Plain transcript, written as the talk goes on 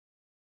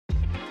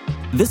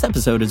This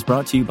episode is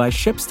brought to you by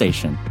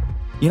ShipStation.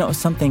 You know,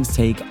 some things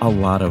take a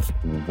lot of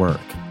work,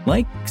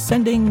 like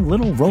sending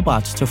little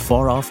robots to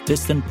far-off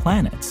distant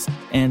planets.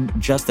 And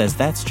just as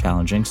that's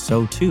challenging,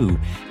 so too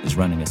is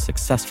running a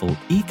successful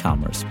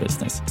e-commerce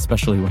business,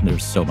 especially when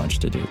there's so much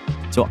to do.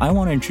 So I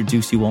want to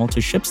introduce you all to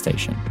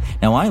ShipStation.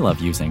 Now, I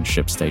love using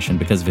ShipStation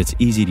because of its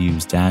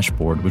easy-to-use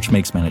dashboard, which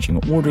makes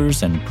managing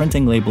orders and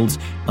printing labels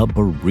a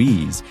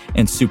breeze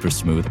and super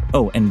smooth.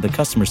 Oh, and the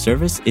customer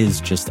service is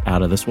just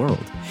out of this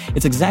world.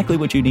 It's exactly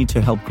what you need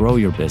to help grow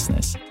your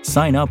business.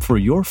 Sign up for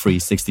your free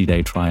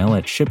 60-day trial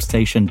at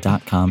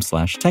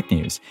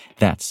shipstation.com/technews.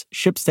 That's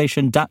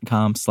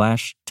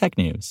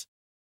shipstation.com/technews.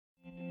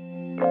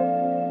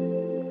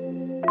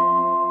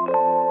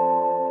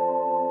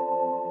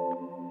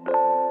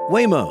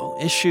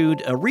 Waymo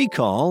issued a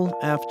recall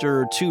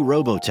after 2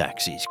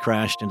 robotaxis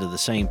crashed into the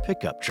same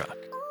pickup truck.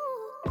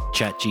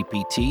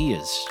 ChatGPT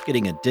is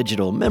getting a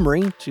digital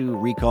memory to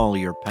recall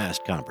your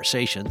past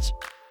conversations.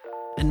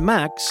 And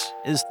Max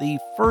is the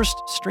first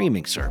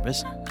streaming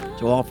service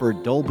to offer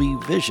Dolby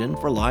Vision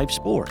for live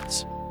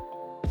sports.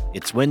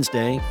 It's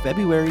Wednesday,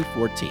 February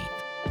 14th,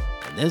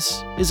 and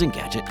this is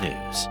Engadget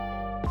News.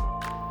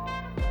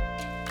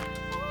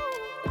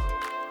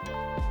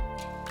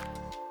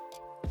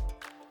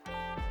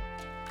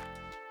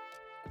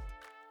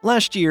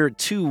 Last year,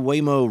 2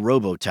 Waymo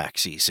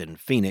robotaxis in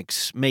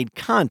Phoenix made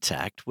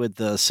contact with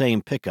the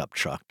same pickup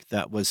truck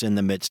that was in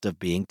the midst of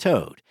being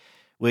towed,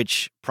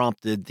 which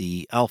prompted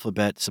the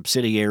Alphabet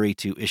subsidiary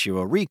to issue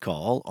a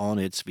recall on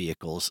its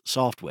vehicle's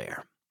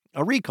software.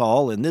 A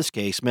recall, in this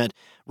case, meant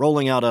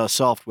rolling out a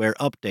software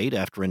update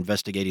after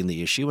investigating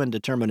the issue and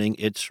determining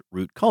its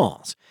root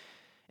cause.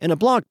 In a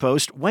blog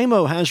post,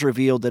 Waymo has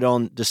revealed that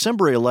on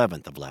December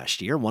 11th of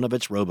last year, one of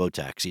its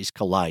robotaxis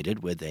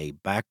collided with a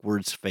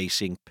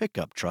backwards-facing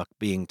pickup truck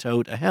being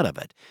towed ahead of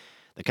it.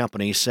 The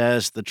company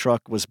says the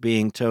truck was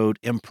being towed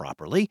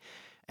improperly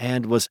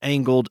and was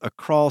angled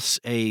across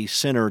a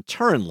center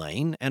turn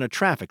lane and a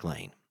traffic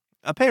lane.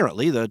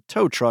 Apparently, the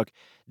tow truck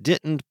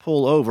didn't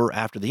pull over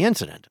after the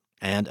incident,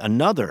 and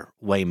another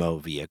Waymo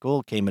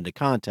vehicle came into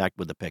contact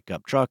with the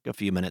pickup truck a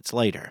few minutes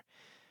later.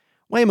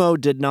 Waymo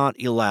did not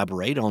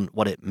elaborate on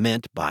what it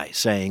meant by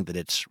saying that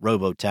its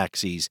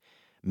robotaxis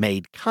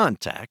made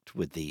contact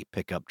with the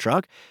pickup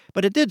truck,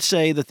 but it did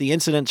say that the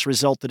incidents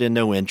resulted in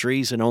no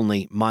injuries and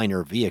only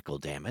minor vehicle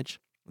damage.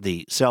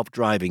 The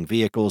self-driving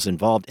vehicles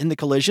involved in the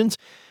collisions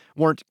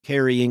weren't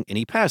carrying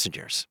any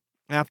passengers.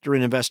 After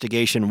an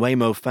investigation,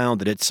 Waymo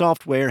found that its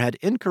software had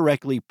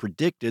incorrectly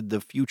predicted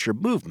the future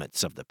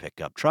movements of the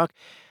pickup truck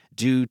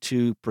due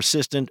to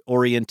persistent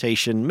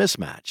orientation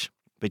mismatch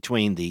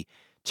between the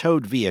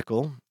towed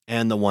vehicle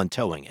and the one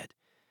towing it.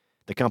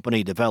 The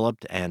company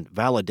developed and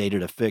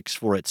validated a fix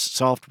for its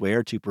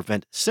software to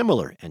prevent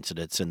similar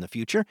incidents in the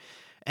future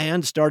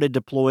and started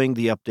deploying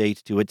the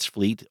update to its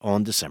fleet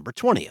on December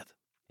 20th.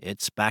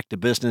 It's back to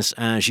business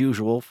as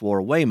usual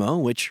for Waymo,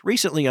 which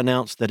recently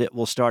announced that it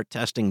will start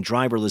testing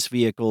driverless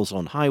vehicles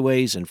on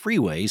highways and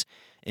freeways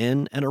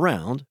in and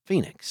around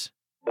Phoenix.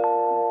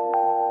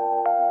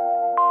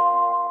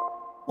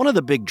 One of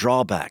the big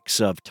drawbacks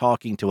of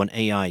talking to an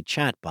AI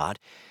chatbot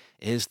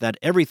is that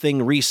everything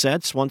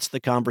resets once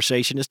the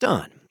conversation is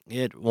done.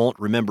 It won't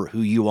remember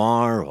who you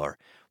are or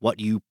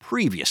what you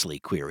previously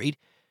queried.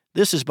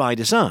 This is by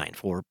design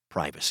for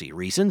privacy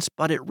reasons,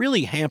 but it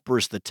really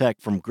hampers the tech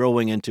from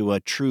growing into a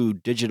true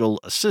digital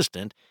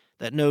assistant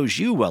that knows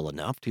you well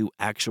enough to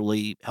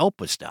actually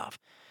help with stuff.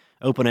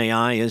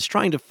 OpenAI is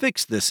trying to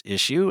fix this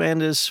issue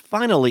and is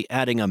finally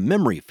adding a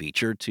memory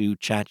feature to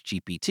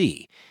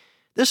ChatGPT.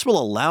 This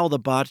will allow the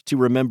bot to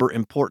remember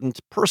important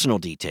personal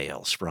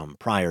details from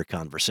prior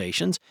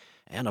conversations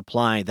and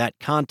apply that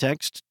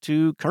context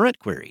to current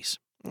queries.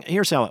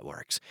 Here's how it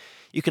works.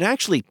 You can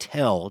actually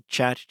tell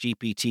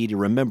ChatGPT to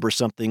remember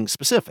something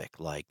specific,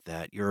 like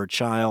that your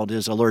child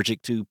is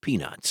allergic to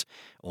peanuts,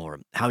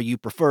 or how you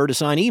prefer to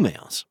sign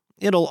emails.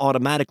 It'll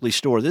automatically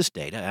store this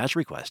data as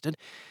requested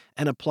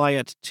and apply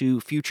it to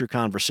future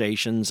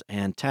conversations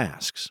and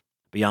tasks.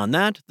 Beyond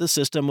that, the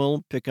system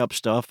will pick up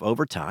stuff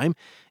over time.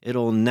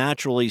 It'll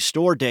naturally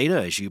store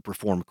data as you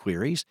perform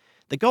queries.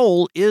 The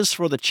goal is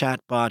for the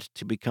chatbot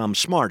to become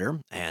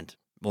smarter and,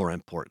 more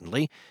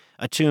importantly,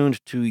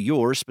 attuned to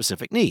your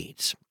specific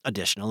needs.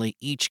 Additionally,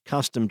 each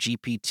custom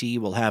GPT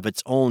will have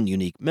its own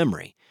unique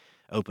memory.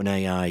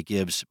 OpenAI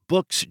gives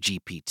Books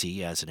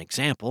GPT as an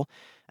example,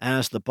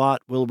 as the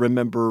bot will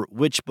remember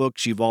which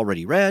books you've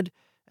already read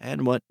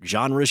and what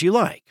genres you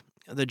like.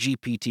 The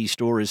GPT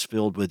store is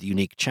filled with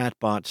unique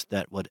chatbots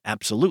that would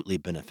absolutely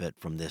benefit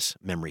from this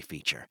memory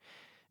feature.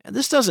 And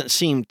this doesn't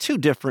seem too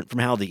different from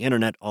how the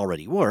internet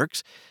already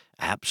works.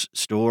 Apps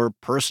store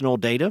personal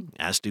data,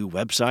 as do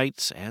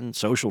websites and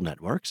social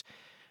networks.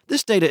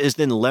 This data is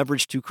then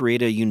leveraged to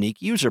create a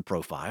unique user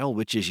profile,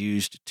 which is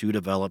used to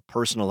develop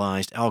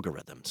personalized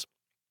algorithms.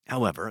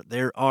 However,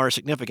 there are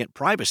significant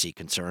privacy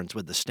concerns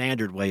with the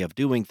standard way of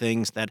doing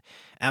things that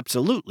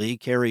absolutely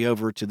carry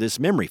over to this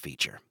memory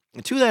feature.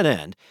 And to that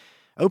end,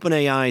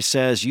 OpenAI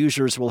says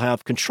users will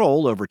have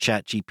control over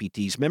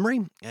ChatGPT's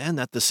memory and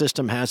that the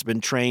system has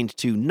been trained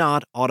to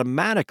not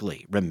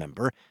automatically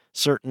remember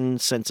certain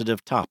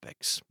sensitive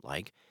topics,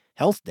 like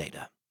health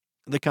data.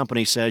 The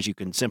company says you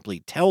can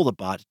simply tell the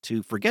bot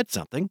to forget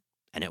something,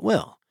 and it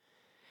will.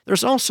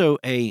 There's also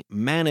a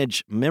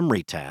Manage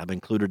Memory tab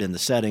included in the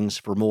settings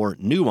for more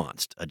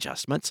nuanced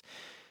adjustments.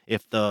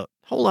 If the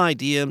whole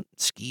idea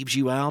skeeves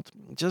you out,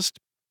 just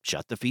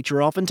shut the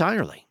feature off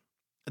entirely.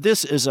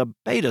 This is a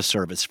beta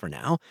service for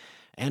now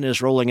and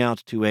is rolling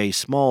out to a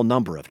small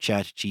number of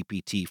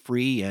ChatGPT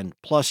free and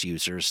Plus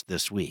users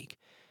this week.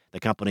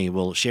 The company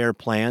will share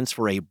plans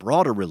for a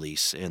broader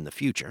release in the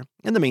future.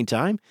 In the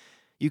meantime,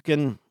 you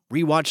can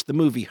rewatch the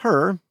movie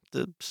Her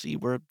to see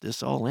where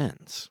this all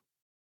ends.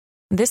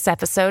 This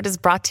episode is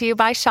brought to you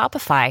by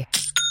Shopify.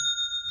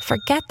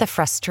 Forget the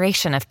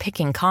frustration of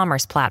picking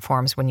commerce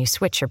platforms when you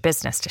switch your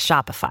business to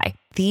Shopify,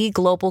 the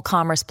global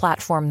commerce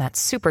platform that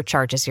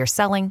supercharges your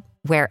selling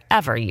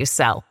wherever you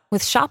sell.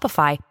 With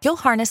Shopify, you'll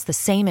harness the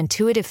same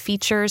intuitive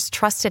features,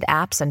 trusted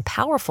apps, and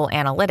powerful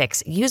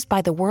analytics used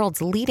by the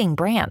world's leading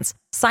brands.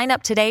 Sign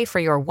up today for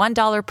your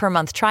 $1 per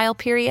month trial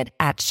period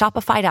at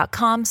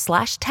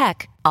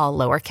shopify.com/tech, all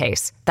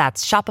lowercase.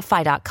 That's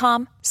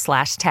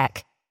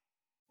shopify.com/tech.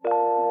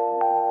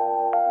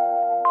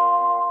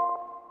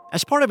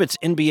 As part of its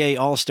NBA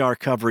All-Star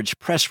coverage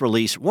press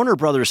release, Warner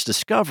Bros.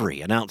 Discovery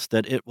announced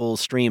that it will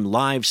stream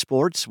live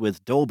sports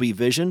with Dolby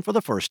Vision for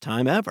the first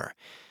time ever.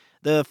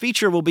 The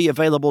feature will be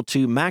available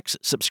to Max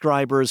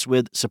subscribers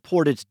with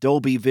supported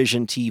Dolby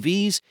Vision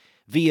TVs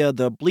via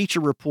the Bleacher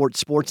Report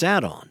Sports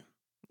add-on.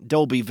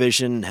 Dolby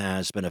Vision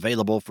has been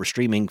available for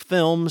streaming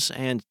films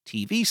and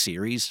TV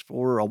series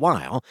for a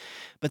while,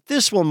 but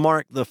this will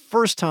mark the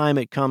first time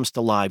it comes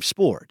to live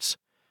sports.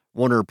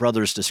 Warner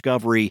Bros.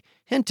 Discovery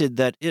hinted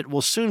that it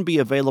will soon be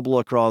available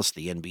across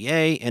the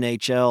NBA,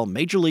 NHL,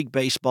 Major League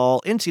Baseball,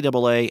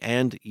 NCAA,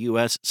 and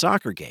U.S.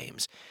 soccer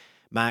games.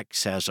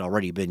 Max has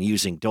already been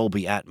using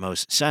Dolby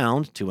Atmos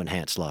sound to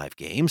enhance live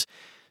games.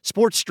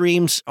 Sports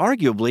streams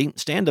arguably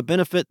stand to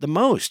benefit the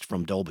most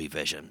from Dolby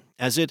Vision,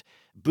 as it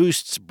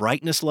boosts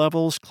brightness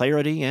levels,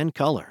 clarity, and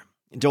color.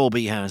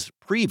 Dolby has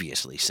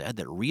previously said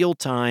that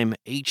real-time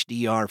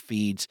HDR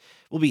feeds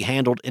will be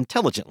handled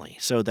intelligently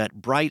so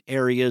that bright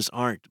areas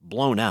aren't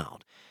blown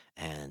out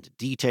and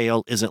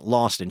detail isn't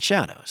lost in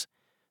shadows.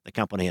 The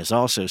company has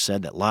also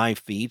said that live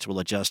feeds will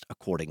adjust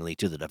accordingly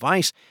to the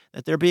device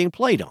that they're being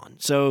played on,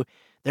 so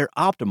they're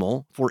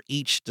optimal for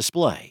each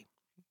display.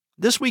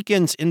 This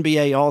weekend's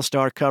NBA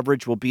All-Star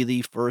coverage will be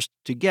the first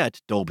to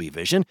get Dolby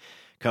Vision.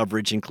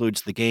 Coverage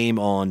includes the game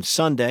on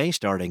Sunday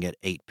starting at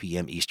 8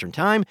 p.m. Eastern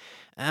Time,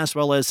 as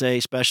well as a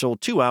special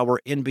 2-hour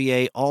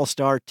NBA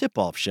All-Star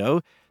tip-off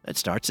show that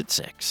starts at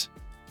 6.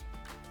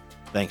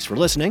 Thanks for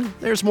listening.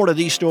 There's more to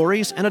these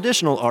stories and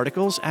additional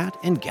articles at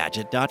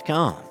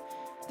Engadget.com.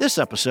 This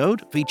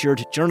episode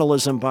featured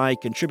journalism by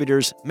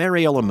contributors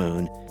Mariella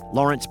Moon,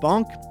 Lawrence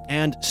Bonk,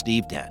 and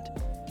Steve Dent.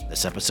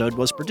 This episode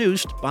was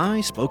produced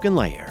by Spoken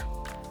Layer.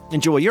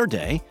 Enjoy your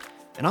day,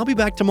 and I'll be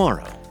back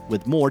tomorrow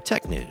with more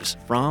tech news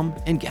from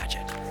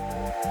Engadget.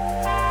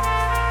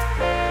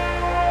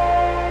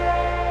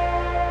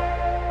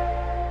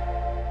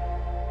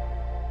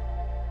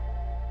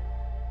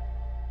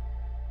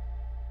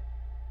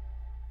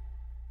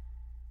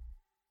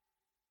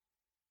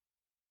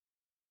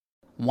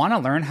 Want to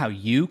learn how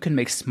you can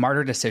make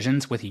smarter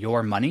decisions with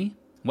your money?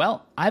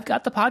 Well, I've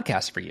got the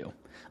podcast for you.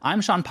 I'm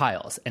Sean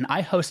Piles, and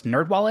I host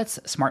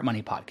NerdWallet's Smart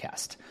Money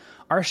Podcast.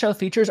 Our show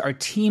features our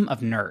team of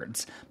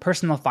nerds,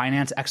 personal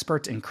finance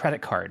experts in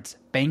credit cards,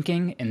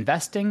 banking,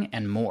 investing,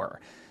 and more.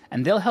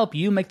 And they'll help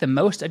you make the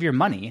most of your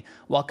money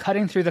while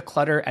cutting through the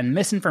clutter and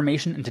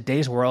misinformation in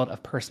today's world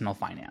of personal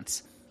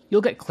finance.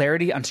 You'll get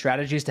clarity on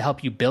strategies to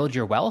help you build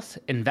your wealth,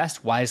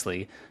 invest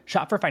wisely,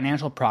 shop for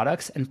financial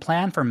products, and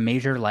plan for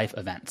major life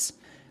events.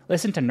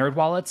 Listen to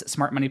NerdWallet's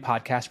Smart Money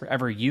Podcast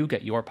wherever you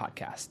get your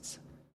podcasts.